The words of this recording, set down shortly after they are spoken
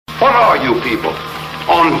you people.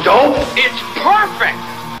 On dope, it's perfect!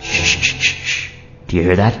 Shh, shh, shh, shh. Do you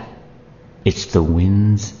hear that? It's the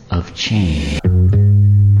winds of change.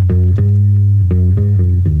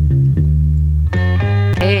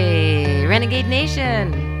 Hey, Renegade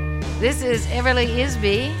Nation! This is Everly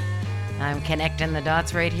Isby. I'm connecting the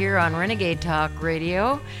dots right here on Renegade Talk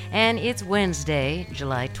Radio, and it's Wednesday,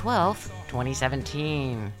 July 12th,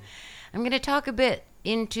 2017. I'm going to talk a bit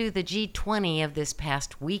into the G20 of this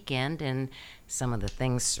past weekend and some of the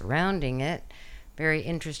things surrounding it. Very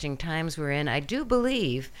interesting times we're in. I do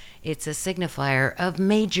believe it's a signifier of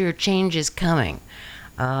major changes coming.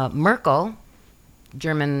 Merkel,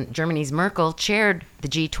 Germany's Merkel, chaired the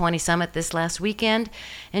G20 summit this last weekend,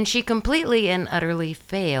 and she completely and utterly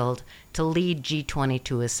failed to lead G20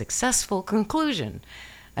 to a successful conclusion.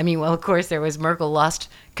 I mean, well, of course, Merkel lost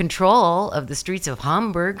control of the streets of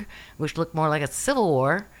Hamburg, which looked more like a civil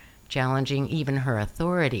war, challenging even her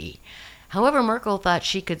authority. However, Merkel thought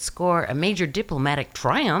she could score a major diplomatic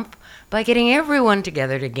triumph by getting everyone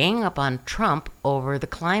together to gang up on Trump over the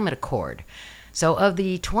climate accord. So of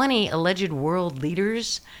the 20 alleged world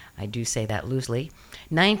leaders, I do say that loosely,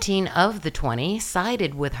 19 of the 20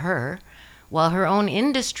 sided with her, while her own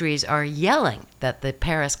industries are yelling that the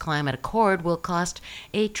Paris Climate Accord will cost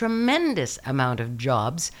a tremendous amount of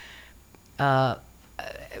jobs,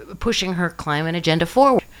 pushing her climate agenda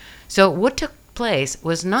forward. So what took place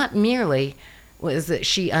was not merely was that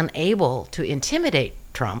she unable to intimidate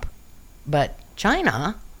Trump, but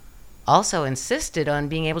China also insisted on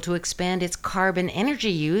being able to expand its carbon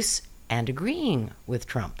energy use and agreeing with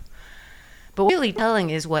Trump. But what's really telling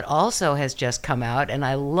is what also has just come out, and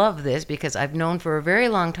I love this because I've known for a very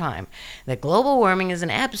long time that global warming is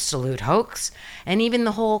an absolute hoax, and even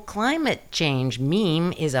the whole climate change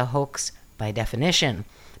meme is a hoax by definition.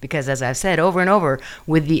 Because as I've said over and over,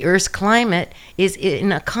 with the Earth's climate is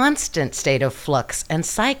in a constant state of flux and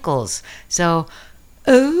cycles. So,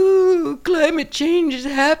 climate change is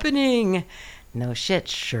happening. No shit,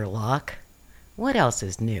 Sherlock. What else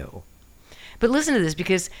is new? But listen to this,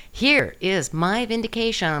 because here is my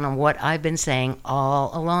vindication on what I've been saying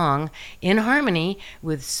all along, in harmony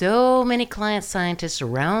with so many climate scientists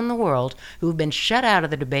around the world who've been shut out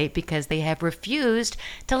of the debate because they have refused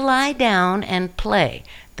to lie down and play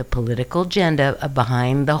the political agenda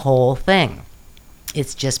behind the whole thing.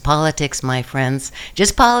 It's just politics, my friends.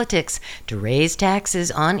 Just politics to raise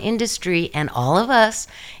taxes on industry and all of us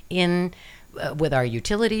with our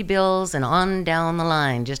utility bills and on down the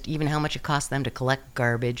line, just even how much it costs them to collect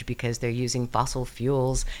garbage because they're using fossil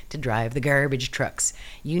fuels to drive the garbage trucks.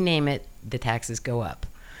 You name it, the taxes go up.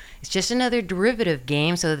 It's just another derivative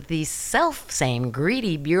game so that these self-same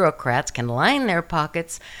greedy bureaucrats can line their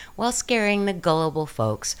pockets while scaring the gullible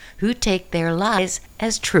folks who take their lies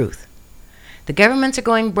as truth. The governments are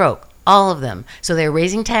going broke. All of them. So they're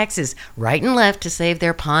raising taxes right and left to save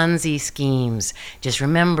their Ponzi schemes. Just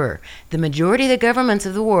remember, the majority of the governments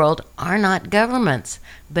of the world are not governments,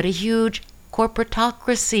 but a huge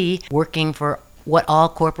corporatocracy working for what all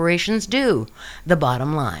corporations do, the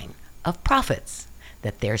bottom line of profits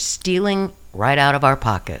that they're stealing right out of our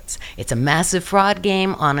pockets. It's a massive fraud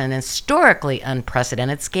game on an historically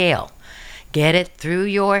unprecedented scale. Get it through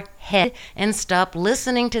your head and stop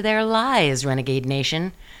listening to their lies, Renegade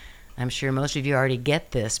Nation. I'm sure most of you already get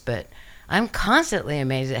this, but I'm constantly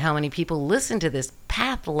amazed at how many people listen to these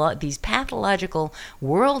pathological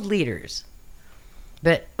world leaders.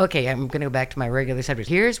 But, okay, I'm going to go back to my regular subject.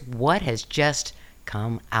 Here's what has just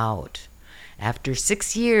come out. After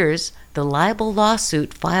 6 years, the libel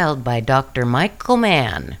lawsuit filed by Dr. Michael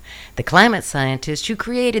Mann, the climate scientist who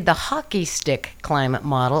created the hockey stick climate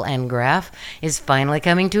model and graph, is finally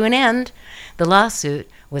coming to an end. The lawsuit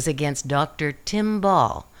was against Dr. Tim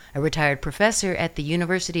Ball, a retired professor at the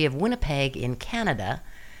University of Winnipeg in Canada,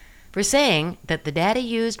 for saying that the data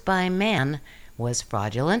used by Mann was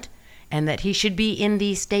fraudulent and that he should be in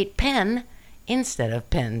the state pen instead of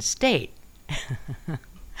Penn State.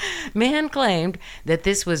 Mann claimed that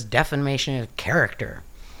this was defamation of character.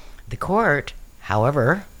 The court,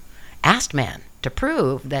 however, asked Mann to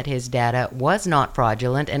prove that his data was not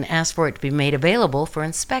fraudulent and asked for it to be made available for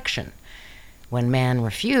inspection. When Mann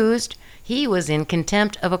refused, he was in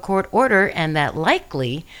contempt of a court order, and that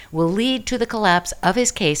likely will lead to the collapse of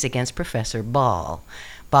his case against Professor Ball.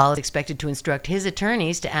 Ball is expected to instruct his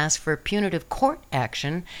attorneys to ask for punitive court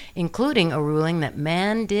action, including a ruling that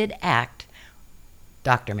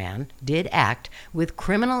Dr. Mann did act with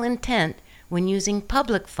criminal intent when using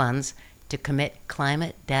public funds to commit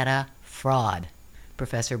climate data fraud.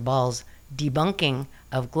 Professor Ball's debunking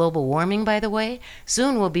of global warming, by the way,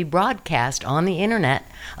 soon will be broadcast on the internet,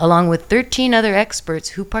 along with 13 other experts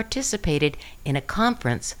who participated in a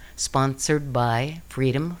conference sponsored by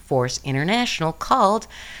Freedom Force International called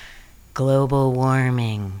Global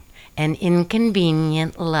Warming, an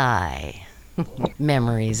Inconvenient Lie.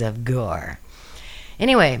 Memories of Gore.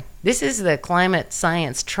 Anyway, this is the climate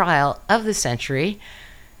science trial of the century,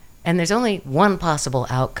 and there's only one possible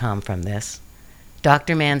outcome from this.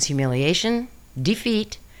 Dr. Mann's humiliation,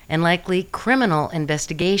 defeat, and likely criminal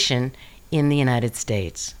investigation in the United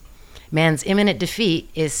States. Mann's imminent defeat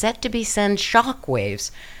is set to send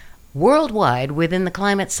shockwaves worldwide within the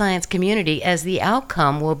climate science community, as the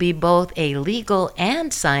outcome will be both a legal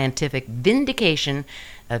and scientific vindication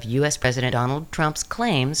of U.S. President Donald Trump's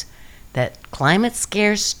claims that climate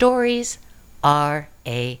scare stories are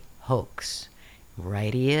a hoax.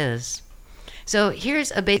 Right he is. So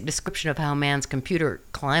here's a basic description of how Mann's computer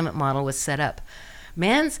climate model was set up.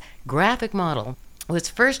 Mann's graphic model was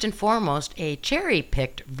first and foremost a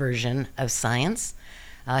cherry-picked version of science.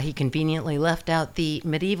 He conveniently left out the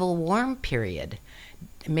medieval warm period,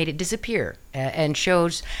 made it disappear, and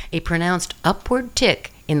shows a pronounced upward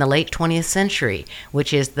tick in the late 20th century,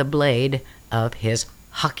 which is the blade of his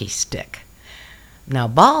hockey stick. Now,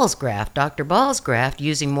 Ball's graph, Dr. Ball's graph,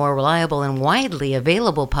 using more reliable and widely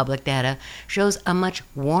available public data, shows a much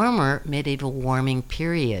warmer medieval warming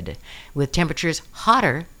period, with temperatures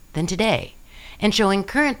hotter than today, and showing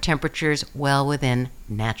current temperatures well within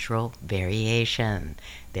natural variation.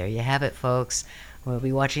 There you have it, folks. We'll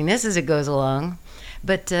be watching this as it goes along.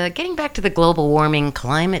 But getting back to the global warming,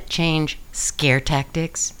 climate change scare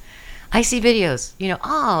tactics, I see videos,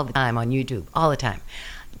 all the time on YouTube, all the time.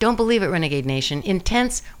 Don't believe it, Renegade Nation.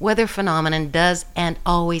 Intense weather phenomenon does and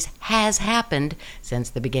always has happened since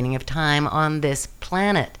the beginning of time on this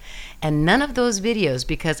planet. And none of those videos,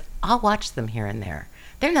 because I'll watch them here and there,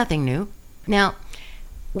 they're nothing new. Now,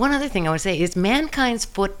 one other thing I want to say is mankind's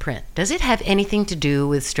footprint. Does it have anything to do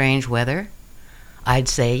with strange weather? I'd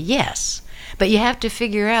say yes. But you have to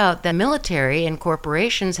figure out that military and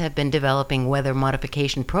corporations have been developing weather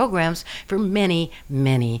modification programs for many,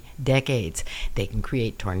 many decades. They can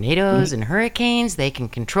create tornadoes and hurricanes. They can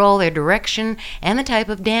control their direction and the type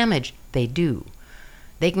of damage they do.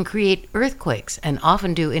 They can create earthquakes, and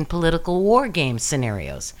often do in political war game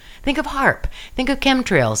scenarios. Think of HAARP, think of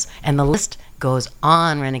chemtrails, and the list goes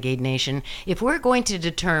on, Renegade Nation. If we're going to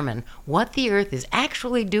determine what the Earth is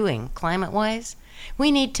actually doing climate-wise,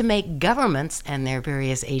 we need to make governments and their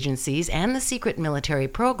various agencies and the secret military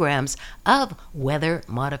programs of weather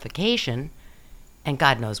modification, and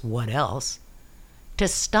God knows what else, to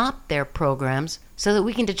stop their programs so that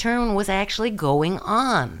we can determine what's actually going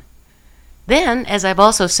on. Then, as I've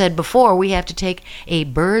also said before, we have to take a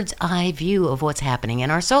bird's eye view of what's happening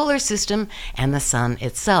in our solar system and the sun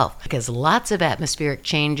itself, because lots of atmospheric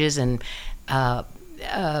changes and the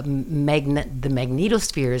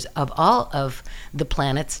magnetospheres of all of the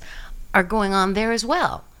planets are going on there as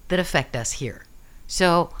well that affect us here.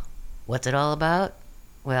 So, what's it all about?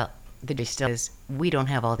 Well, the gist is we don't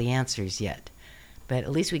have all the answers yet, but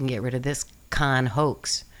at least we can get rid of this con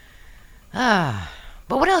hoax.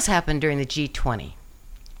 But what else happened during the G20?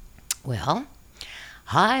 Well,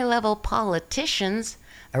 high-level politicians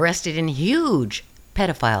arrested in huge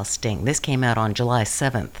pedophile sting. This came out on July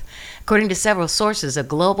 7th. According to several sources, a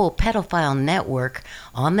global pedophile network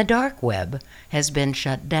on the dark web has been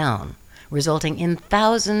shut down, resulting in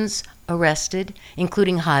thousands arrested,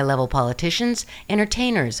 including high-level politicians,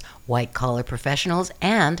 entertainers, white-collar professionals,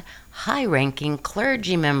 and high-ranking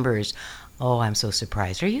clergy members. Oh, I'm so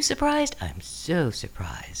surprised. Are you surprised? I'm so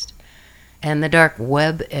surprised. And the dark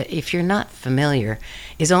web, if you're not familiar,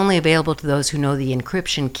 is only available to those who know the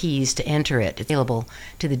encryption keys to enter it. It's available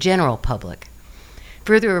to the general public.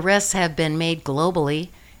 Further arrests have been made globally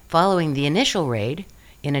following the initial raid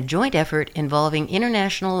in a joint effort involving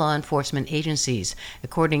international law enforcement agencies.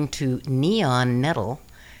 According to Neon Nettle,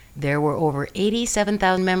 there were over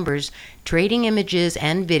 87,000 members trading images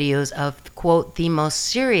and videos of, quote, the most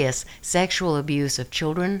serious sexual abuse of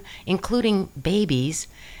children, including babies,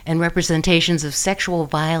 and representations of sexual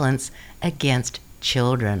violence against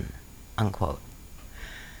children, unquote.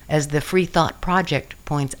 As the Free Thought Project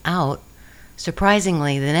points out,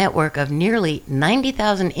 surprisingly, the network of nearly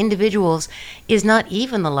 90,000 individuals is not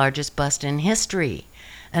even the largest bust in history.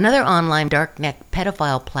 Another online darknet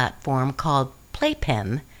pedophile platform called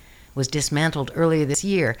Playpen was dismantled earlier this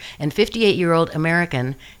year, and 58-year-old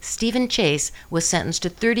American Stephen Chase was sentenced to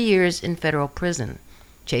 30 years in federal prison.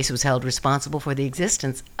 Chase was held responsible for the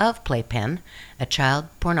existence of Playpen, a child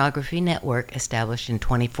pornography network established in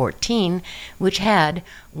 2014, which had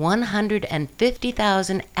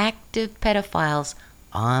 150,000 active pedophiles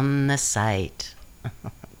on the site.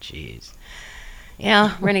 Jeez.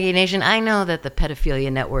 Yeah, Renegade Nation, I know that the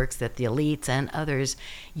pedophilia networks that the elites and others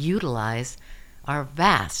utilize are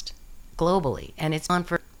vast globally, and it's on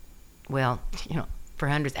for, well, for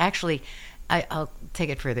hundreds. Actually, I'll take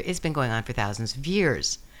it further. It's been going on for thousands of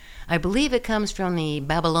years. I believe it comes from the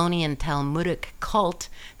Babylonian Talmudic cult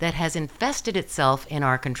that has infested itself in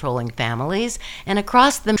our controlling families and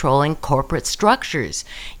across the controlling corporate structures.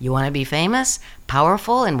 You want to be famous,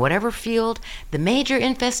 powerful in whatever field? The major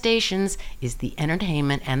infestations is the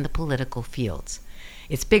entertainment and the political fields.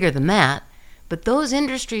 It's bigger than that, but those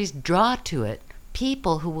industries draw to it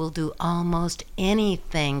people who will do almost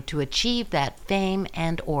anything to achieve that fame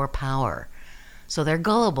and or power. So they're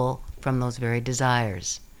gullible from those very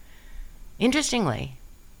desires. Interestingly,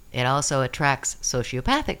 it also attracts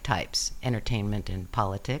sociopathic types, entertainment and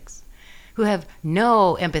politics, who have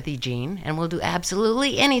no empathy gene and will do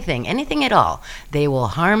absolutely anything at all. They will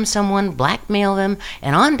harm someone, blackmail them,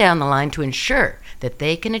 and on down the line to ensure that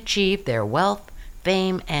they can achieve their wealth,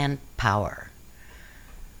 fame, and power.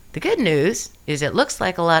 The good news is it looks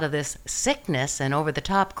like a lot of this sickness and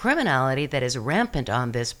over-the-top criminality that is rampant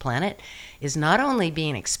on this planet is not only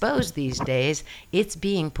being exposed these days, it's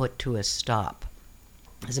being put to a stop.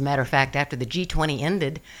 As a matter of fact, after the G20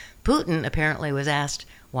 ended, Putin apparently was asked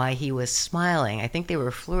why he was smiling. I think they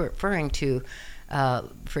were referring to,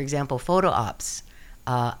 for example, photo ops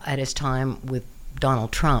at his time with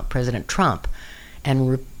Donald Trump, President Trump.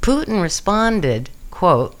 And Putin responded,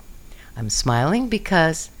 quote, "I'm smiling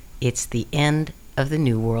because it's the end of the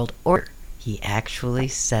New World Order." He actually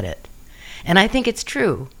said it. And I think it's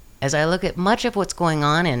true. As I look at much of what's going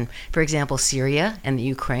on in, for example, Syria and the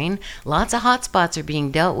Ukraine, lots of hotspots are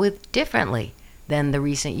being dealt with differently than the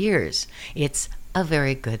recent years. It's a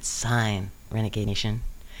very good sign, Renegade Nation.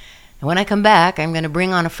 And when I come back, I'm going to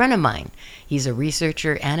bring on a friend of mine. He's a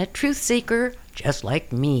researcher and a truth seeker, just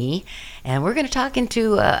like me. And we're going to talk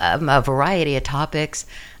into a variety of topics.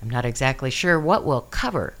 I'm not exactly sure what we'll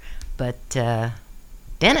cover, but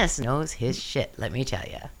Dennis knows his shit, let me tell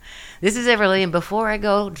you. This is Everly, and before I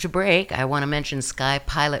go to break, I want to mention Sky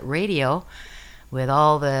Pilot Radio with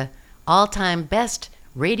all the all-time best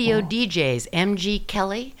radio DJs, M.G.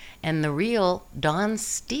 Kelly and the real Don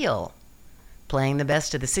Steele, playing the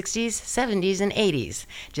best of the 60s, 70s, and 80s.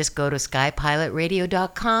 Just go to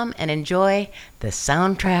skypilotradio.com and enjoy the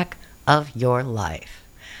soundtrack of your life.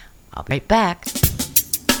 I'll be right back.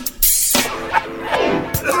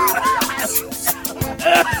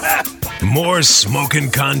 More smoking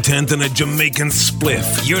content than a Jamaican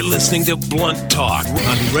spliff. You're listening to Blunt Talk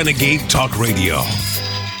on Renegade Talk Radio.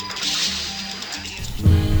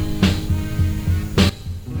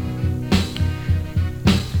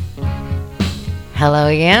 Hello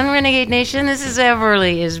again, Renegade Nation. This is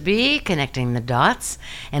Everly Isby, connecting the dots.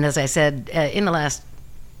 And as I said in the last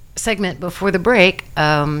segment before the break,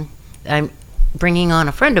 I'm bringing on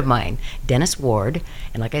a friend of mine, Dennis Ward.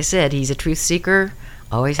 And like I said, he's a truth seeker,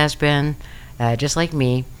 always has been, just like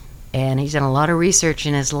me. And he's done a lot of research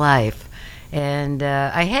in his life. And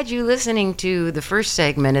I had you listening to the first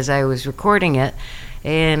segment as I was recording it.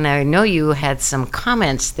 And I know you had some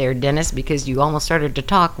comments there, Dennis, because you almost started to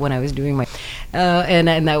talk when I was doing my...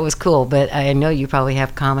 and that was cool. But I know you probably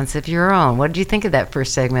have comments of your own. What did you think of that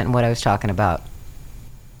first segment and what I was talking about?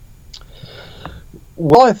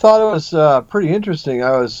 Well, I thought it was pretty interesting. I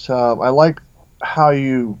like how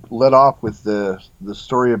you led off with the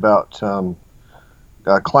story about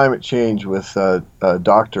climate change with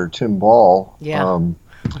Dr. Tim Ball. Yeah.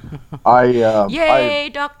 Yay,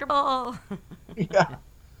 Dr. Ball. Yeah.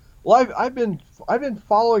 Well, I've been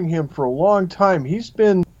following him for a long time. He's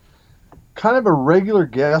been kind of a regular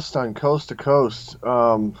guest on Coast to Coast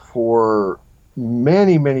for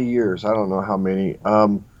many, many years. I don't know how many.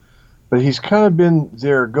 But he's kind of been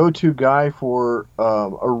their go-to guy for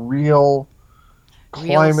a real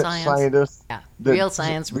climate scientist. Yeah. Real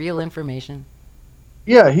science, real information.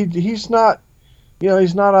 Yeah, he's not,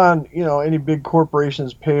 he's not on, any big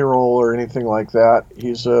corporation's payroll or anything like that.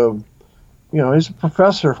 He's he's a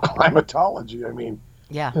professor of climatology. I mean,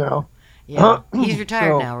 yeah. Yeah. He's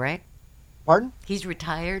retired now, right? Pardon? He's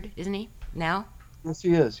retired, isn't he? Now? Yes,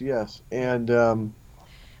 he is. Yes, and.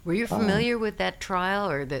 Were you familiar with that trial,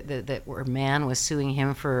 or that where a man was suing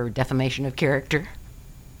him for defamation of character?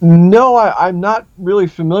 No, I'm not really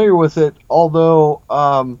familiar with it,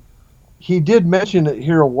 although he did mention it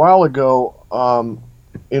here a while ago.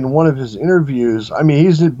 in one of his interviews. I mean,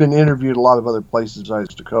 he's been interviewed a lot of other places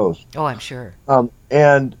besides the coast. Oh, I'm sure. But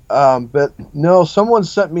no, someone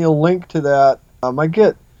sent me a link to that. I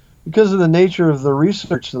get, because of the nature of the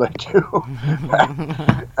research that I do,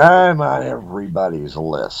 I'm on everybody's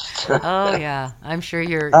list. Oh yeah, I'm sure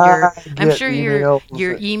your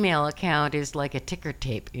email account is like a ticker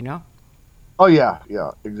tape, you know. Oh yeah,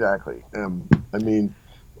 exactly. I mean,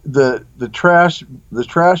 the trash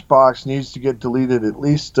box needs to get deleted at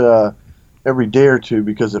least every day or two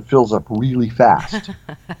because it fills up really fast.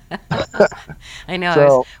 I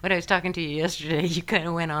know. When I was talking to you yesterday, you kind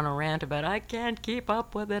of went on a rant about I can't keep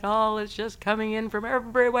up with it all. It's just coming in from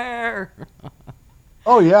everywhere.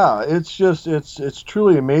 Oh yeah, it's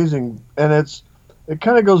truly amazing, and it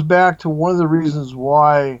kind of goes back to one of the reasons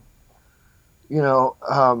why, you know,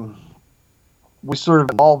 we sort of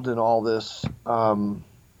involved in all this, however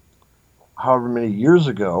many years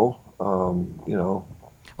ago, you know.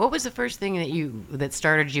 What was the first thing that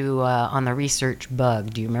started you on the research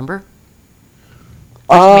bug? Do you remember?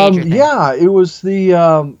 Yeah, it was it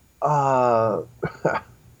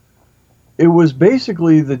was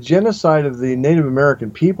basically the genocide of the Native American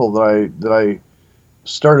people that I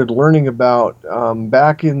started learning about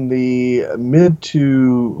back in the mid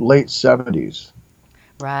to late 70s.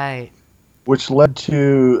 Right. Which led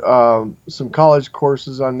to some college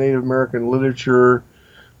courses on Native American literature,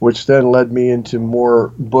 which then led me into more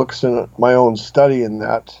books and my own study in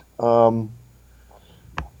that. When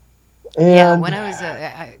I was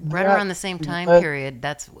right around the same time period,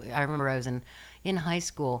 I remember I was in high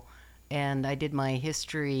school, and I did my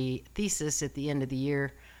history thesis at the end of the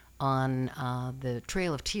year on the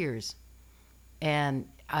Trail of Tears, and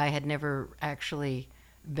I had never actually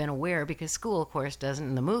been aware, because school, of course, doesn't,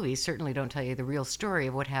 and the movies certainly don't tell you the real story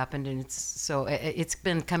of what happened, and it's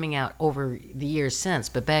been coming out over the years since,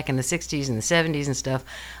 but back in the 60s and the 70s and stuff,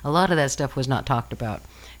 a lot of that stuff was not talked about.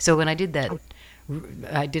 So when I did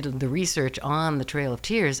the research on the Trail of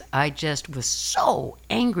Tears, I just was so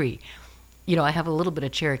angry. You know, I have a little bit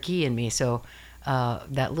of Cherokee in me, so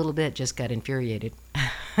that little bit just got infuriated.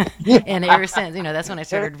 And ever since, you know, that's when I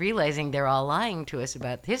started realizing they're all lying to us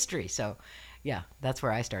about history. So yeah, that's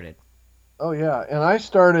where I started. Oh yeah, and I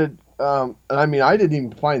started. I mean, I didn't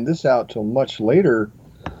even find this out till much later.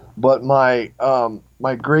 But my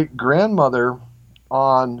great grandmother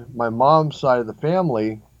on my mom's side of the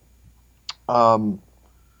family was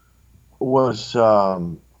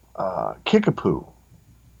Kickapoo.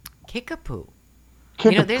 Kickapoo.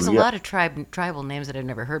 You know, there's a lot of tribal names that I've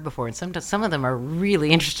never heard before, and some of them are really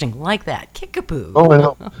interesting, like that Kickapoo. Oh, I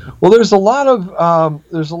know. Well, there's a lot of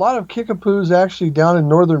Kickapoos actually down in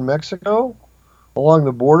northern Mexico, along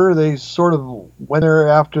the border. They sort of went there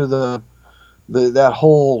after that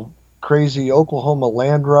whole crazy Oklahoma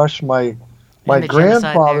land rush. My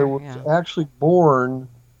grandfather was actually born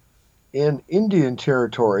in Indian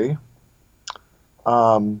Territory,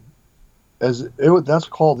 that's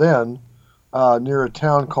called then. Near a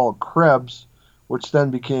town called Krebs, which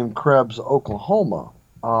then became Krebs, Oklahoma.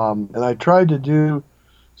 And I tried to do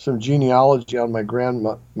some genealogy on my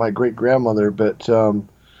great grandmother, but the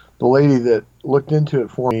lady that looked into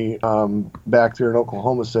it for me back there in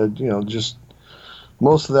Oklahoma said, you know, just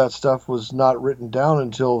most of that stuff was not written down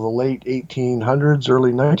until the late 1800s,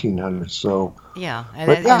 early 1900s. So yeah,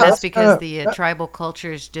 and that's because the tribal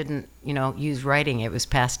cultures didn't, you know, use writing; it was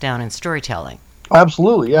passed down in storytelling.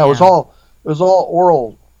 Absolutely, yeah. It was all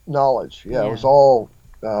oral knowledge. Yeah, it was all,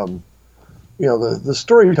 you know, the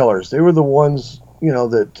storytellers. They were the ones, you know,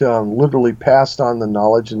 that literally passed on the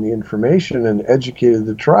knowledge and the information and educated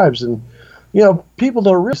the tribes. And, you know, people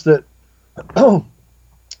don't realize that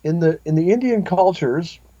in the Indian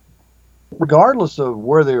cultures, regardless of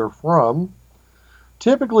where they were from,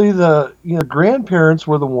 typically the grandparents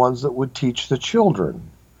were the ones that would teach the children.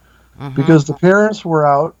 Because the parents were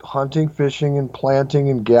out hunting, fishing, and planting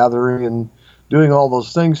and gathering and doing all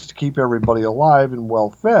those things to keep everybody alive and well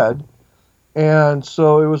fed, and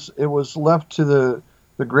so it was left to the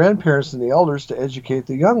grandparents and the elders to educate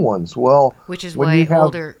the young ones. Well, which is why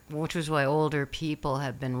older people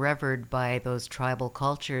have been revered by those tribal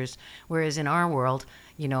cultures, whereas in our world,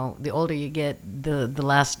 you know, the older you get, the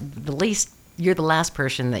least. You're the last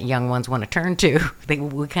person that young ones want to turn to.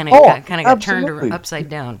 We kind of got turned upside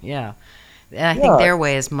down. Yeah. I think their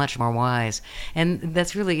way is much more wise. And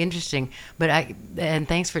that's really interesting. And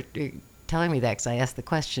thanks for telling me that, because I asked the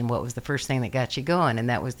question, what was the first thing that got you going? And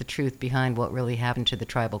that was the truth behind what really happened to the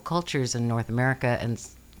tribal cultures in North America and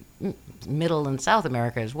Middle and South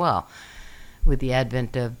America as well, with the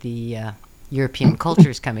advent of the European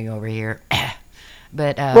cultures coming over here.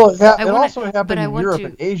 But Well, it I wanna, also happened but I in want Europe to.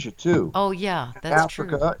 and Asia too, Oh yeah, that's true.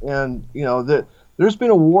 Africa, and there's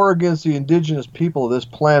been a war against the indigenous people of this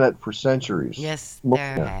planet for centuries. Yes,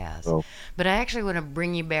 there Yeah, has. so. But I actually want to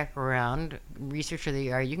bring you back around. Researcher that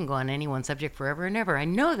you are, you can go on any one subject forever and ever. I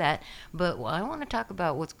know that. But I want to talk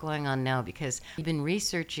about what's going on now because you've been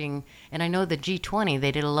researching, and I know the G20,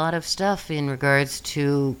 they did a lot of stuff in regards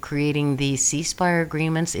to creating the ceasefire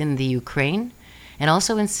agreements in the Ukraine and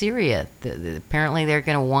also in Syria. Apparently, they're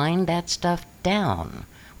going to wind that stuff down.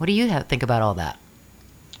 What do you think about all that?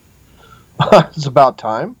 It's about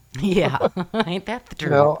time. Yeah, ain't that the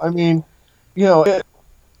truth? I mean, we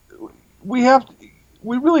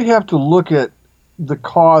really have to look at the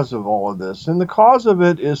cause of all of this, and the cause of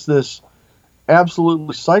it is this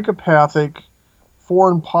absolutely psychopathic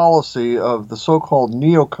foreign policy of the so-called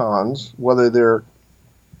neocons, whether they're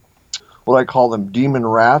what I call them demon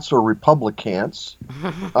rats or Republicans,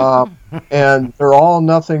 and they're all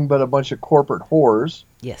nothing but a bunch of corporate whores.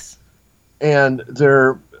 Yes. And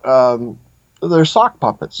they're sock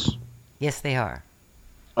puppets. Yes, they are.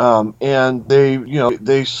 And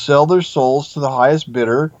they sell their souls to the highest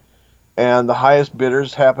bidder, and the highest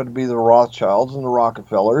bidders happen to be the Rothschilds and the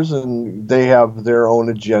Rockefellers, and they have their own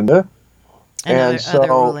agenda. And other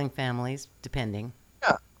ruling families, depending.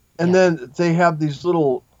 Yeah. And then they have these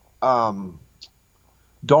little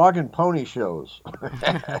dog and pony shows,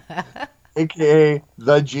 a.k.a.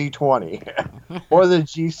 the G20, or the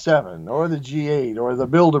G7, or the G8, or the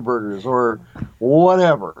Bilderbergers, or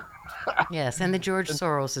whatever. Yes, and the George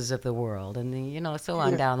Soroses of the world, and so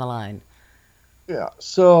on down the line. Yeah,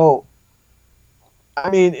 so,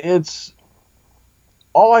 I mean, it's,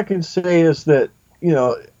 all I can say is that,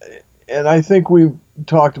 and I think we've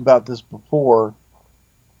talked about this before,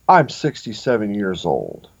 I'm 67 years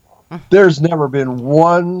old. There's never been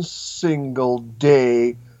one single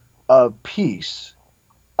day of peace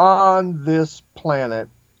on this planet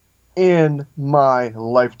in my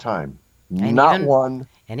lifetime. And not even, one.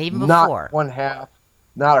 And even not before. Not one half.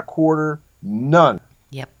 Not a quarter. None.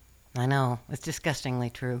 Yep. I know. It's disgustingly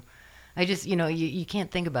true. I just, you can't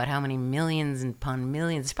think about how many millions upon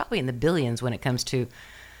millions, it's probably in the billions when it comes to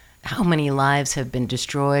how many lives have been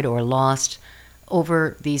destroyed or lost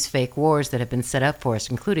over these fake wars that have been set up for us,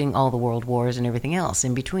 including all the world wars and everything else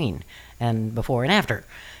in between and before and after.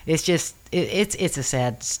 It's just, it's a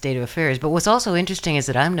sad state of affairs. But what's also interesting is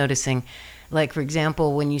that I'm noticing, like, for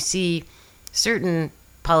example, when you see certain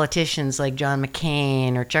politicians like John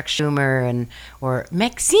McCain or Chuck Schumer or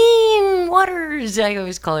Maxine Waters, I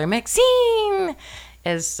always call her Maxine,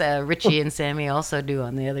 as Richie and Sammy also do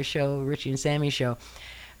on the other show, Richie and Sammy show.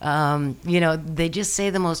 They just say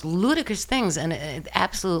the most ludicrous things and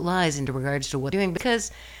absolute lies into regards to what they're doing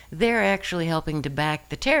because they're actually helping to back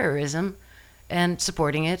the terrorism and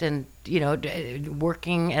supporting it and,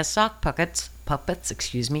 working as sock puppets,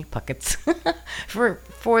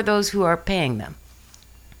 for those who are paying them.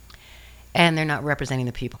 And they're not representing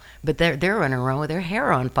the people. But they're running around with their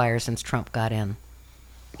hair on fire since Trump got in.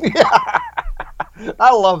 Yeah.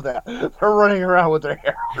 I love that. They're running around with their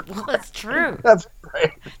hair. Well, it's true. That's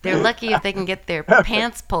great. They're lucky if they can get their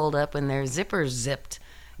pants pulled up and their zippers zipped,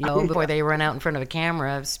 before they run out in front of a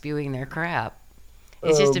camera spewing their crap.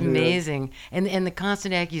 It's just amazing. And the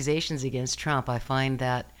constant accusations against Trump, I find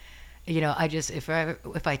that,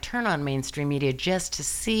 if I turn on mainstream media just to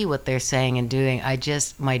see what they're saying and doing,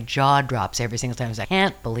 my jaw drops every single time. I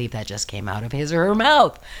can't believe that just came out of his or her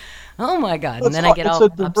mouth. Oh my God! And then I get all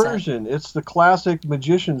upset. It's a diversion. It's the classic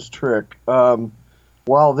magician's trick.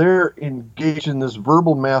 While they're engaged in this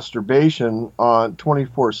verbal masturbation on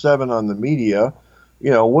 24/7 on the media,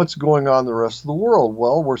 what's going on in the rest of the world?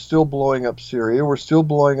 Well, we're still blowing up Syria. We're still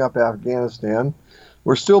blowing up Afghanistan.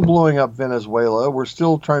 We're still blowing up Venezuela. We're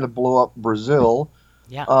still trying to blow up Brazil.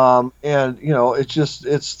 Yeah. And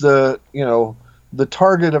it's the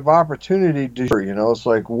target of opportunity. It's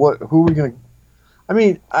like who are we going to? I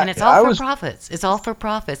mean, and it's all for profits. It's all for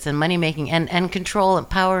profits and money making and control and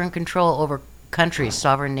power and control over countries,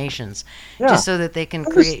 sovereign nations, just so that they can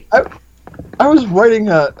create. I was writing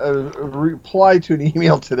a reply to an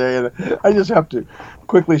email today, and I just have to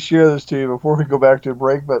quickly share this to you before we go back to a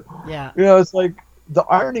break. But it's like the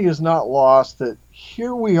irony is not lost that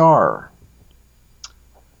here we are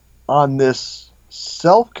on this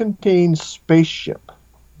self-contained spaceship.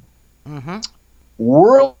 Mm-hmm.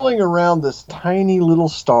 Whirling around this tiny little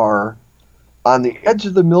star on the edge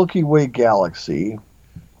of the Milky Way galaxy,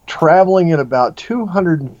 traveling at about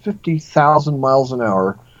 250,000 miles an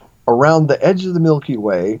hour around the edge of the Milky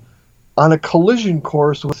Way on a collision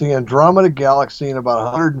course with the Andromeda Galaxy in about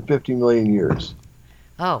 150 million years.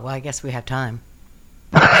 Oh, well, I guess we have time.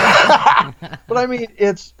 But I mean,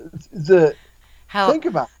 it's the How? think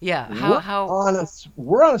about it. Yeah.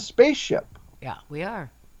 We're on a spaceship. Yeah, we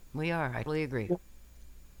are. We are. I totally agree.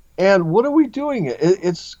 And what are we doing?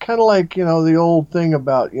 It's kind of like, the old thing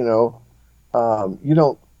about, you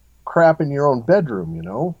don't crap in your own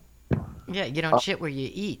bedroom, Yeah, you don't shit where you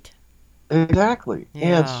eat. Exactly.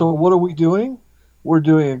 Yeah. And so what are we doing? We're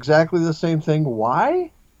doing exactly the same thing.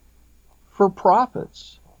 Why? For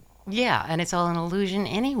profits. Yeah, and it's all an illusion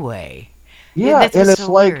anyway. Yeah, That's and what's it's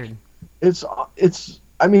so like weird. it's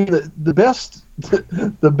I mean the best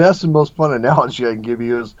the best and most fun analogy I can give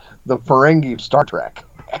you is the Ferengi of Star Trek.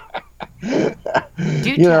 Do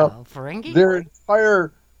tell, Ferengi?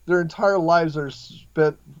 Their entire lives are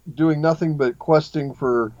spent doing nothing but questing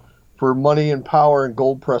for money and power and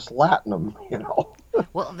gold pressed latinum,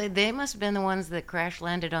 Well, they must have been the ones that crash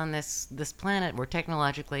landed on this planet, were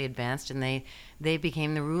technologically advanced, and they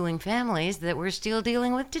became the ruling families that we're still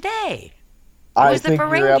dealing with today. It was the think you're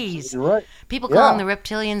Ferengis. absolutely right. People call them the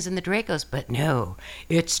Reptilians and the Dracos, but no,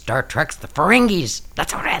 it's Star Trek's the Ferengis.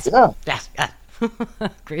 That's what it is. Yeah. Yes.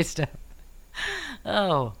 Great stuff.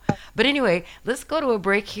 Oh, but anyway, let's go to a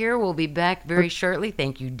break here. We'll be back very shortly.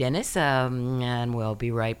 Thank you, Dennis. And we'll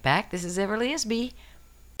be right back. This is Everly SB.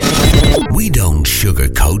 We don't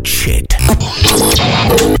sugarcoat shit.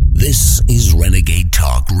 This is Renegade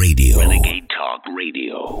Talk Radio. Renegade Talk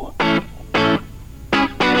Radio.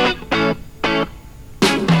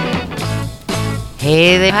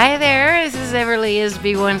 Hey there. Hi there. This is Everly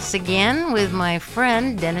Isby once again with my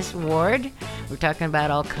friend Dennis Ward. We're talking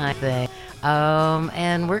about all kinds of things.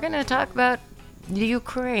 And we're going to talk about the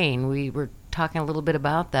Ukraine. We were talking a little bit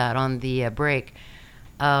about that on the break.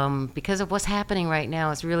 Because of what's happening right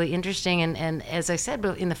now, it's really interesting. And as I said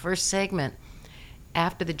in the first segment,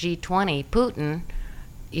 after the G20, Putin,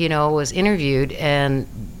 was interviewed, and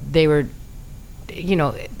they were,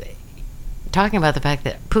 talking about the fact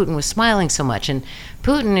that Putin was smiling so much. And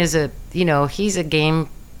Putin is he's a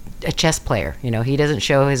chess player. He doesn't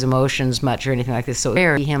show his emotions much or anything like this. So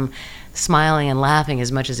rare to see him smiling and laughing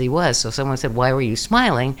as much as he was. So someone said, "Why were you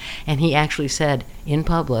smiling?" And he actually said in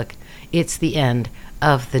public, "It's the end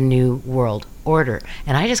of the New World Order."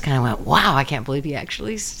 And I just kind of went, wow, I can't believe he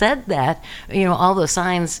actually said that. All the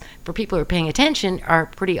signs for people who are paying attention are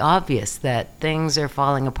pretty obvious that things are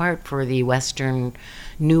falling apart for the Western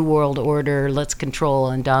New World Order. Let's control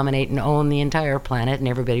and dominate and own the entire planet, and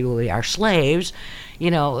everybody will be our slaves.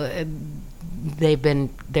 They're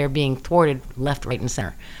being thwarted left, right, and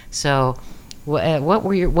center. So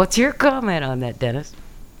what's your comment on that, Dennis?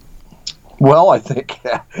 Well, I think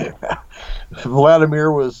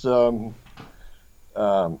Vladimir was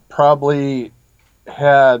probably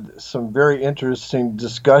had some very interesting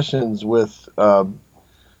discussions with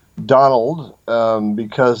Donald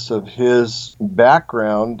because of his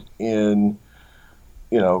background in,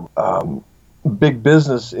 big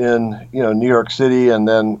business in, New York City and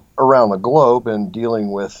then around the globe, and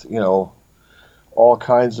dealing with, all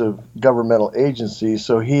kinds of governmental agencies.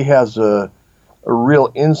 So he has a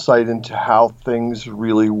real insight into how things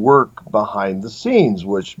really work behind the scenes,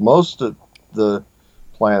 which most of the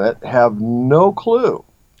planet have no clue.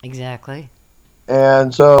 Exactly.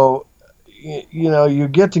 And so, you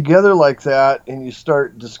get together like that and you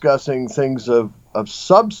start discussing things of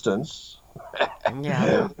substance,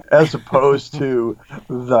 yeah, as opposed to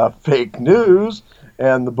the fake news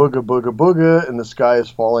and the booga booga booga and the sky is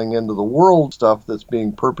falling into the world stuff that's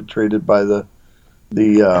being perpetrated by the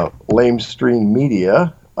lamestream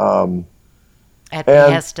media. At the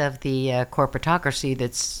behest of the corporatocracy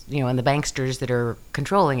that's, and the banksters that are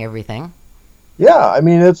controlling everything. Yeah, I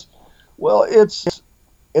mean, it's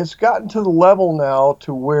gotten to the level now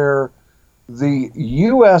to where the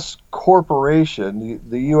U.S. corporation,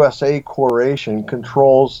 the USA corporation,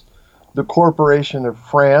 controls the corporation of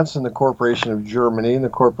France and the corporation of Germany and the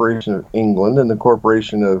corporation of England and the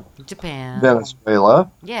corporation of Japan,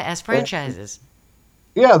 Venezuela. Yeah, as franchises.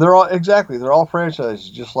 Yeah, they're all franchises,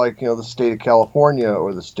 just like, the state of California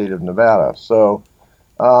or the state of Nevada. So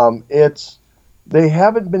they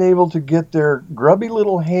haven't been able to get their grubby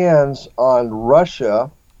little hands on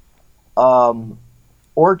Russia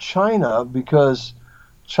or China, because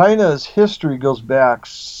China's history goes back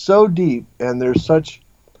so deep, and there's such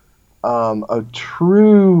a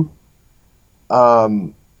true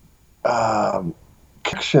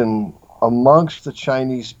connection amongst the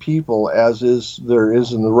Chinese people as there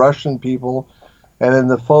is in the Russian people and in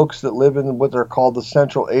the folks that live in what are called the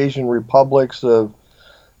Central Asian republics of,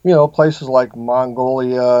 places like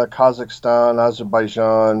Mongolia, Kazakhstan,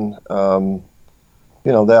 Azerbaijan,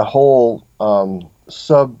 that whole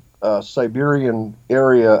sub-Siberian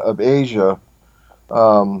area of Asia,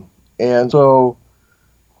 And so,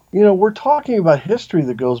 we're talking about history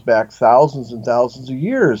that goes back thousands and thousands of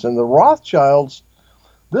years. And the Rothschilds,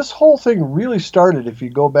 this whole thing really started, if you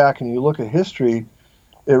go back and you look at history,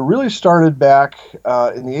 it really started back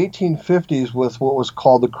in the 1850s with what was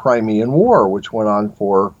called the Crimean War, which went on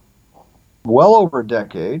for well over a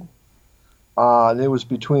decade. And it was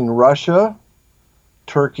between Russia,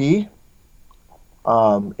 Turkey,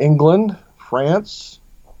 England, France,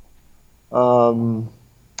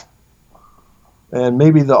 and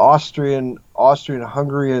maybe the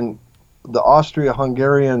Austria-Hungarian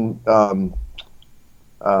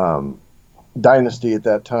dynasty at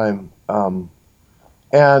that time.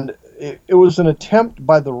 And it was an attempt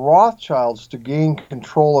by the Rothschilds to gain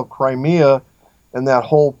control of Crimea and that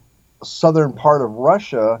whole southern part of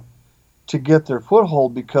Russia to get their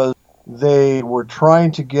foothold, because they were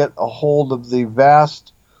trying to get a hold of the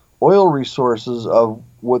vast oil resources of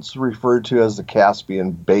what's referred to as the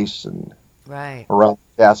Caspian Basin, right, around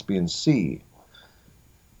the Caspian Sea.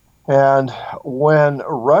 And when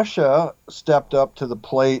Russia stepped up to the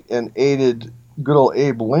plate and aided good old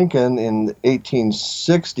Abe Lincoln in the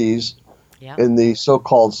 1860s in the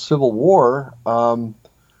so-called Civil War,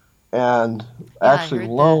 and actually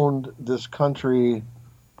loaned this country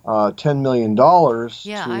 $10 million.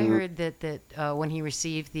 I heard that when he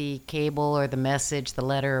received the cable or the message, the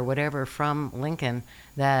letter or whatever from Lincoln,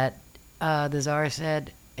 that the Tsar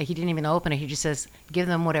said he didn't even open it. He just says, give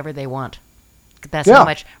them whatever they want. That's how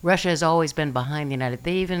much Russia has always been behind the United.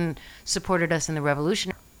 They even supported us in the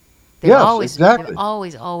revolution. They've always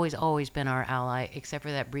been our ally, except for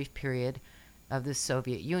that brief period of the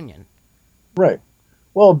Soviet Union. Right.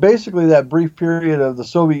 Well, basically that brief period of the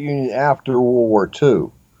Soviet Union after World War II,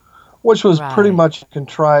 which was pretty much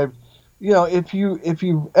contrived. If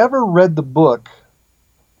you've ever read the book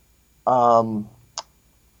by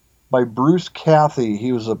Bruce Cathy,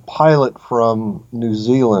 he was a pilot from New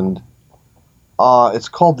Zealand. It's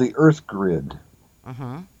called The Earth Grid.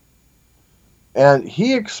 Mm-hmm. And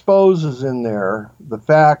he exposes in there the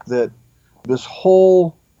fact that this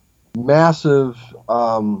whole massive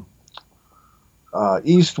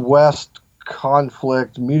East-West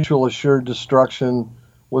conflict, mutual assured destruction,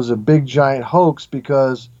 was a big giant hoax,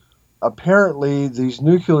 because apparently these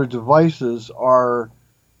nuclear devices are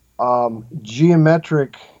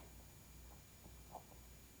geometric.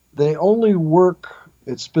 They only work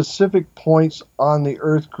at specific points on the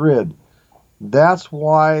Earth grid. That's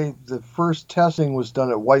why the first testing was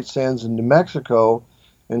done at White Sands in New Mexico,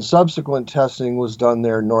 and subsequent testing was done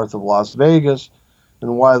there north of Las Vegas,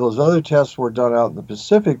 and why those other tests were done out in the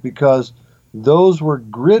Pacific, because those were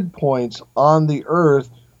grid points on the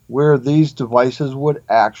Earth where these devices would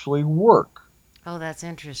actually work. Oh, that's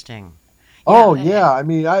interesting. Oh, yeah. I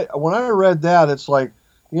mean, when I read that, it's like,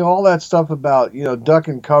 all that stuff about, duck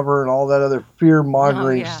and cover and all that other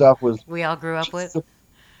fear-mongering stuff was... We all grew up with?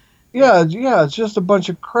 Yeah, it's just a bunch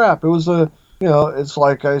of crap. It was it's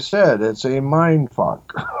like I said, it's a mind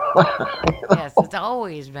fuck. Yes, it's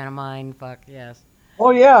always been a mind fuck, yes.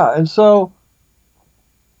 Oh, yeah, and so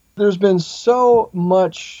there's been so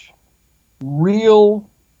much real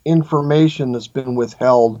information that's been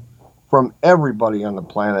withheld from everybody on the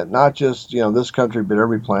planet, not just, this country, but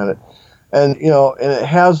every planet. And, and it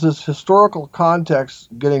has this historical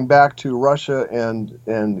context getting back to Russia and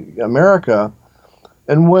America.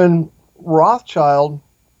 And when Rothschild,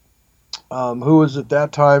 who was at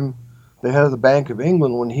that time the head of the Bank of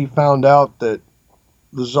England, when he found out that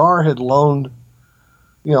the Tsar had loaned,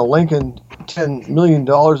 Lincoln $10 million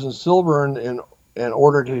in silver and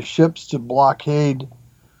ordered his ships to blockade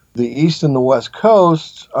the East and the West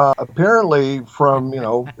Coast, apparently from,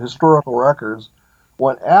 historical records,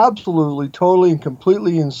 went absolutely, totally, and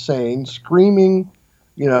completely insane, screaming,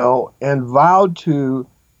 and vowed to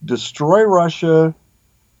destroy Russia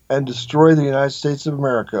and destroy the United States of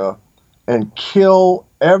America and kill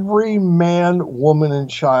every man, woman, and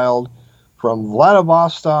child from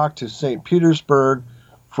Vladivostok to St. Petersburg,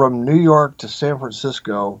 from New York to San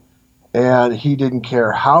Francisco, and he didn't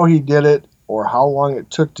care how he did it or how long it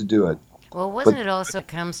took to do it. Well, wasn't it also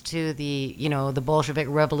comes to the, the Bolshevik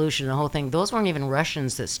Revolution, the whole thing? Those weren't even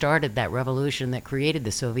Russians that started that revolution that created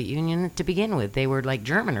the Soviet Union to begin with. They were like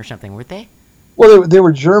German or something, weren't they? Well, they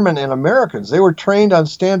were German and Americans. They were trained on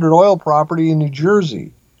Standard Oil property in New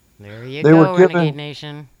Jersey. There you go, Renegade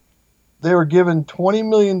Nation. They were given $20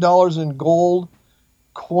 million in gold,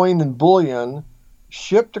 coin, and bullion,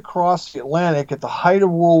 shipped across the Atlantic at the height of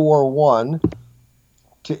World War I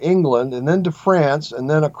to England, and then to France, and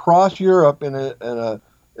then across Europe in a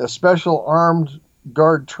special armed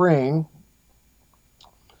guard train.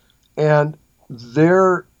 And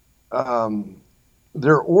their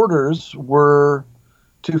their orders were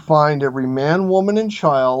to find every man, woman, and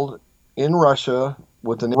child in Russia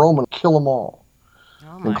with an Roman, kill them all,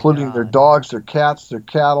 Oh my including God. their dogs, their cats, their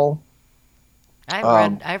cattle.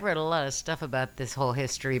 I've read a lot of stuff about this whole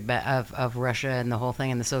history of Russia and the whole thing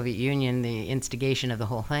in the Soviet Union, the instigation of the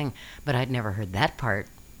whole thing, but I'd never heard that part.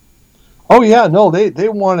 Oh yeah, no, they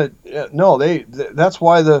wanted that's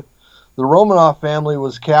why the Romanov family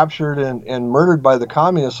was captured and murdered by the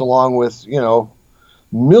communists, along with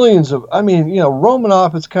millions of. I mean,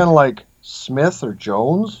 Romanov, it's kind of like Smith or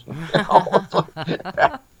Jones. It's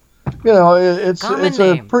Common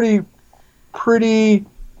a name. pretty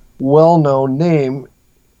well-known name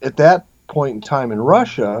at that point in time in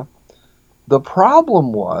Russia. The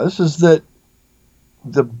problem is that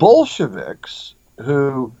the Bolsheviks,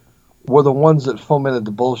 who were the ones that fomented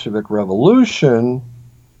the Bolshevik Revolution,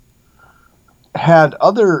 had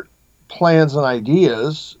other plans and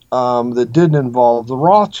ideas that didn't involve the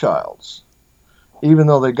Rothschilds. Even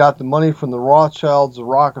though they got the money from the Rothschilds, the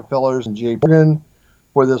Rockefellers, and J. Morgan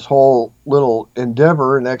for this whole little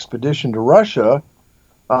endeavor and expedition to Russia,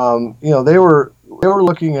 they were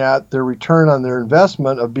looking at their return on their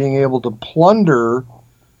investment of being able to plunder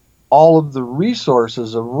all of the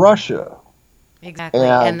resources of Russia. Exactly,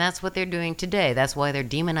 and that's what they're doing today. That's why they're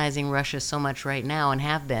demonizing Russia so much right now, and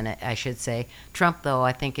have been, I should say. Trump, though,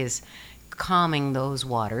 I think is calming those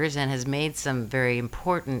waters and has made some very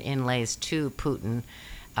important inlays to Putin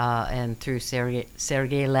and through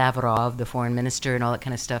Sergei Lavrov, the foreign minister, and all that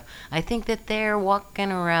kind of stuff. I think that they're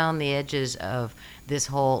walking around the edges of this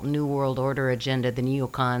whole New World Order agenda, the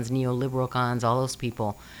neocons, neoliberal cons, all those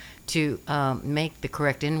people, to make the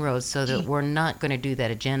correct inroads so that we're not going to do that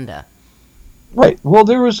agenda. Right. Well,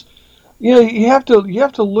 there was, you have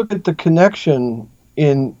to look at the connection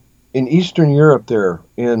in Eastern Europe there,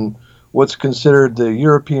 in what's considered the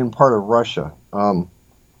European part of Russia,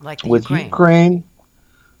 Like the with Ukraine,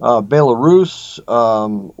 Belarus,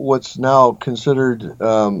 what's now considered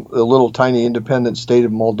a little tiny independent state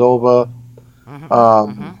of Moldova,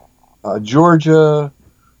 Georgia,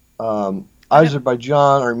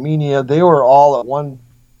 Azerbaijan, Armenia. They were all at one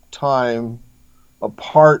time a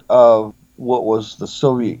part of what was the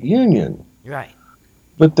Soviet Union. Right.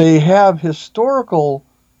 But they have historical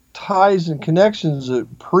ties and connections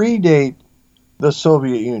that predate the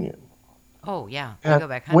Soviet Union. Oh, yeah. And Go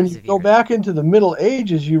back when hundreds you of go years. back into the Middle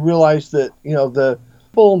Ages, you realize that, the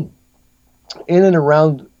people in and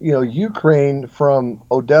around, Ukraine, from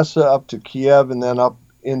Odessa up to Kiev and then up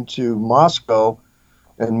into Moscow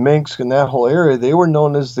and Minsk and that whole area, they were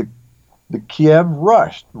known as the Kiev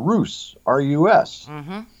Rus, R-U-S.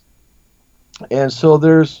 Mm-hmm. And so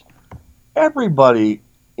there's everybody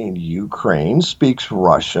in Ukraine speaks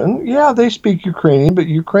Russian. Yeah, they speak Ukrainian, but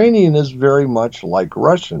Ukrainian is very much like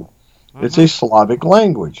Russian. Mm-hmm. It's a Slavic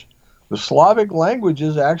language. The Slavic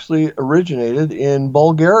languages actually originated in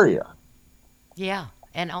Bulgaria. Yeah.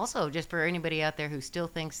 And also, just for anybody out there who still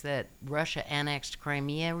thinks that Russia annexed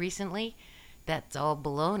Crimea recently, that's all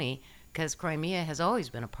baloney, because Crimea has always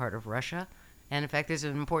been a part of Russia. And in fact, there's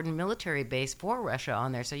an important military base for Russia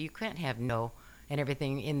on there, so you can't have no and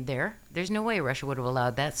everything in there. There's no way Russia would have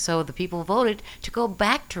allowed that. So the people voted to go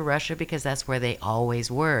back to Russia because that's where they always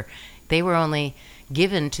were. They were only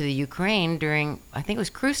given to the Ukraine during, I think it was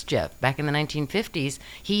Khrushchev, back in the 1950s.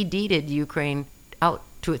 He deeded Ukraine out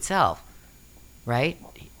to itself, right?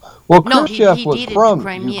 Well, No, Khrushchev he was deeded from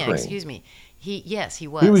Crimea, Ukraine. excuse me. Yes, he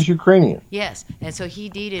was. He was Ukrainian. Yes, and so he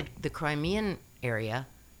deeded the Crimean area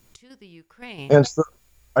to the Ukraine. And so,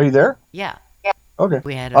 are you there? Yeah, Okay.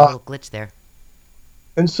 we had a little glitch there.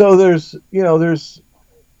 And so there's,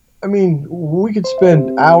 I mean, we could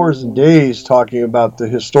spend hours and days talking about the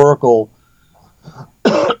historical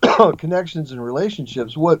connections and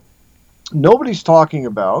relationships. What nobody's talking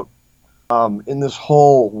about in this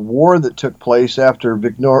whole war that took place after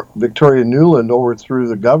Victoria Nuland overthrew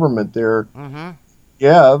the government there, Mm-hmm.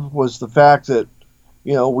 Kiev, was the fact that,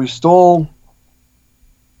 we stole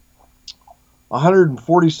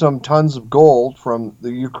 140 some tons of gold from the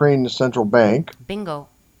Ukraine Central Bank. Bingo.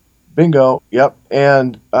 Yep.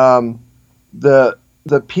 And the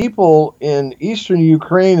people in eastern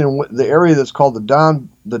Ukraine and the area that's called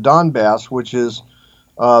the Donbass, which is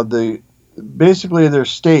basically their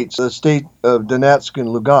states, the state of Donetsk and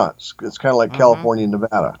Lugansk. It's kind of like California and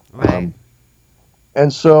Nevada. Right.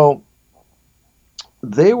 And so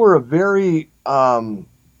they were a very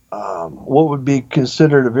what would be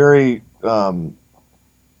considered a very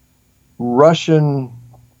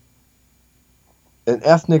an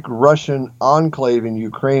ethnic Russian enclave in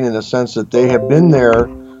Ukraine, in the sense that they have been there.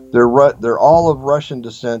 They're all of Russian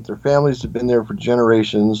descent. Their families have been there for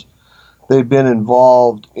generations. They've been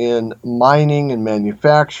involved in mining and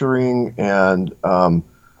manufacturing and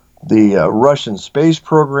the Russian space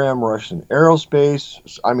program, Russian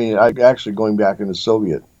aerospace. I mean, actually going back into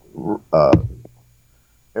Soviet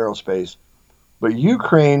aerospace. But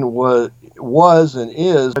Ukraine was and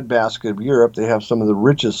is the basket of Europe. They have some of the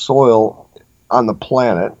richest soil on the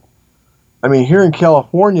planet. I mean, here in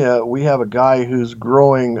California, we have a guy who's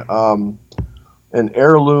growing an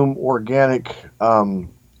heirloom organic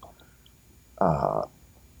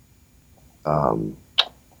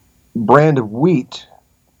brand of wheat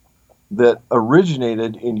that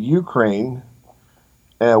originated in Ukraine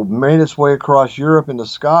and made its way across Europe into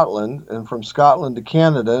Scotland, and from Scotland to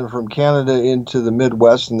Canada, and from Canada into the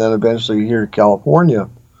Midwest, and then eventually here in California.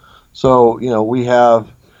 So, we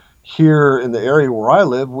have here in the area where I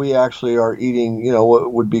live, we actually are eating,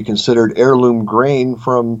 what would be considered heirloom grain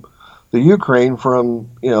from the Ukraine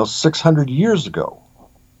from, 600 years ago.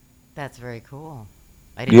 That's very cool.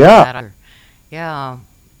 I didn't know that either. Yeah.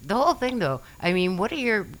 The whole thing, though. I mean, what are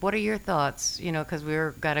your thoughts? Because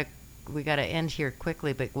we gotta end here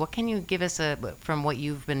quickly. But what can you give us from what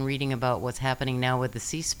you've been reading about what's happening now with the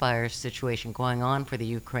ceasefire situation going on for the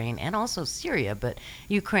Ukraine and also Syria? But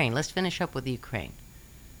Ukraine. Let's finish up with Ukraine.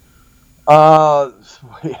 The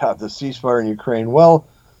ceasefire in Ukraine. Well,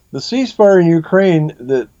 the ceasefire in Ukraine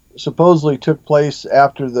that supposedly took place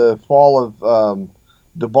after the fall of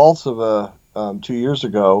Debaltseve 2 years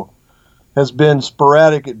ago has been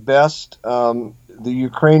sporadic at best. The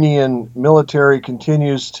Ukrainian military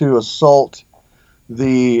continues to assault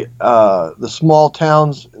the small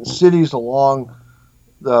towns and cities along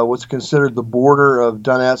what's considered the border of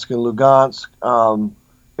Donetsk and Lugansk,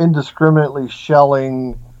 indiscriminately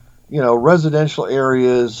shelling, residential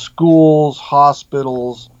areas, schools,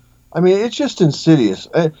 hospitals. I mean, it's just insidious.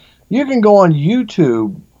 You can go on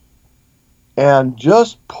YouTube and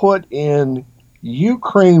just put in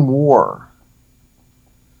Ukraine war,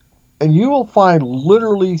 and you will find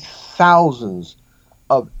literally thousands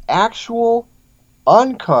of actual,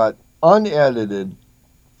 uncut, unedited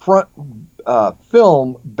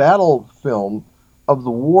battle film of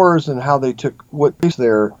the wars and how they took what place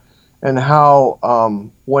there, and how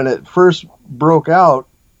when it first broke out.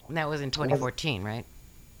 And that was in 2014, right?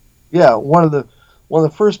 Yeah, one of the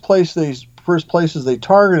first places they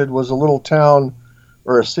targeted was a little town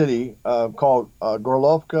or a city called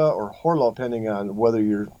Gorlovka or Horlov, depending on whether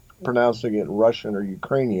you're pronouncing it Russian or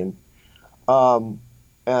Ukrainian.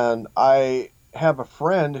 And I have a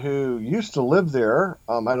friend who used to live there.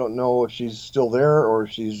 I don't know if she's still there or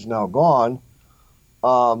if she's now gone.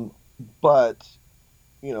 But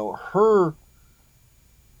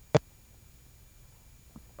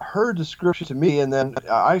her description to me, and then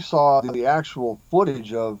I saw the actual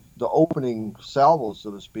footage of the opening salvo, so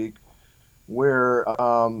to speak, where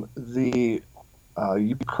the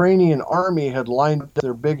Ukrainian army had lined up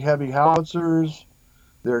their big heavy howitzers,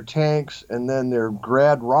 their tanks, and then their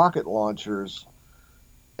Grad rocket launchers.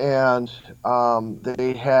 And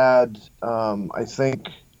they had, I think,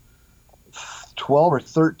 12 or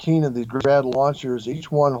 13 of these Grad launchers.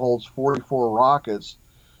 Each one holds 44 rockets.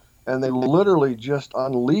 And they literally just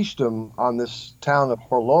unleashed them on this town of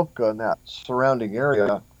Horlovka and that surrounding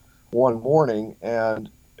area one morning. And,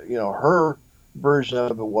 her version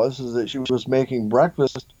of it was that she was making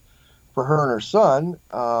breakfast for her and her son.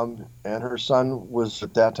 And her son was,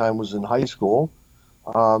 at that time, was in high school.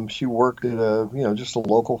 She worked at just a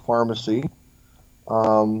local pharmacy.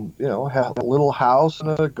 Had a little house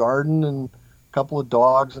and a garden and a couple of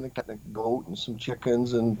dogs and a goat and some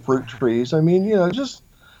chickens and fruit trees. I mean, just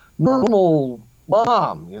normal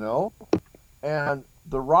mom, and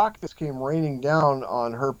the rockets came raining down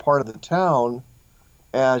on her part of the town,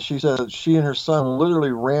 and she said she and her son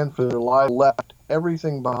literally ran for their lives, left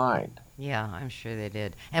everything behind. Yeah, I'm sure they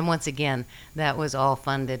did. And once again, that was all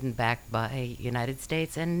funded and backed by United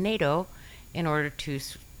States and NATO in order to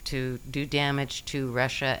do damage to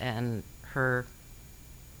Russia and her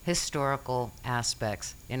historical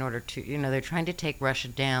aspects, in order to, they're trying to take Russia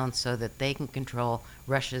down so that they can control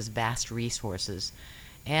Russia's vast resources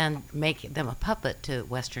and make them a puppet to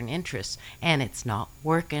Western interests. And it's not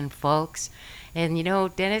working, folks. And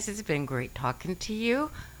Dennis, it's been great talking to you.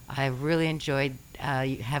 I really enjoyed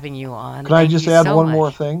having you on. Can I just add one more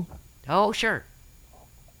thing? Oh, sure.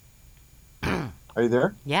 Are you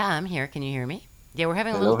there? Yeah, I'm here. Can you hear me? Yeah, we're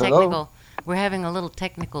having Hello. We're having a little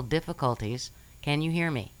technical difficulties. Can you hear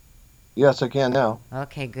me? Yes, I can now.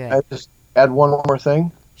 Okay, good. I just add one more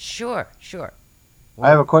thing. Sure. I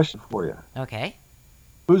have a question for you. Okay.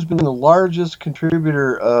 Who's been the largest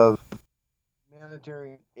contributor of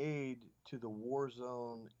humanitarian aid to the war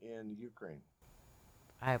zone in Ukraine?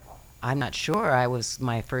 I'm not sure.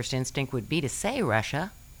 My first instinct would be to say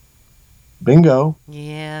Russia. Bingo.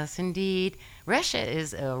 Yes, indeed. Russia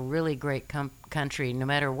is a really great country. No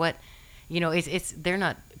matter what, they're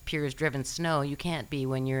not pure as driven snow. You can't be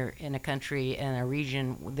when you're in a country and a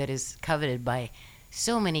region that is coveted by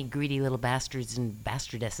so many greedy little bastards and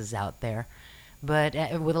bastardesses out there, but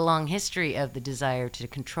with a long history of the desire to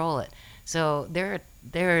control it. So they're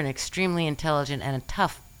an extremely intelligent and a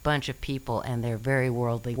tough bunch of people, and they're very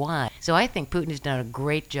worldly wise. So I think Putin has done a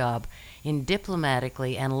great job in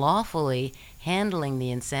diplomatically and lawfully handling the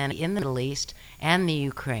insanity in the Middle East and the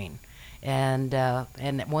Ukraine. And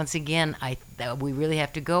once again, we really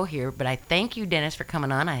have to go here. But I thank you, Dennis, for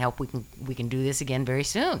coming on. I hope we can do this again very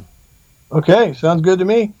soon. Okay, sounds good to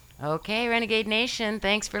me. Okay, Renegade Nation,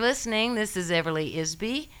 thanks for listening. This is Everly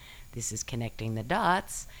Isby. This is Connecting the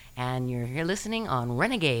Dots, and you're here listening on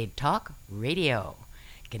Renegade Talk Radio.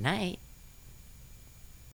 Good night.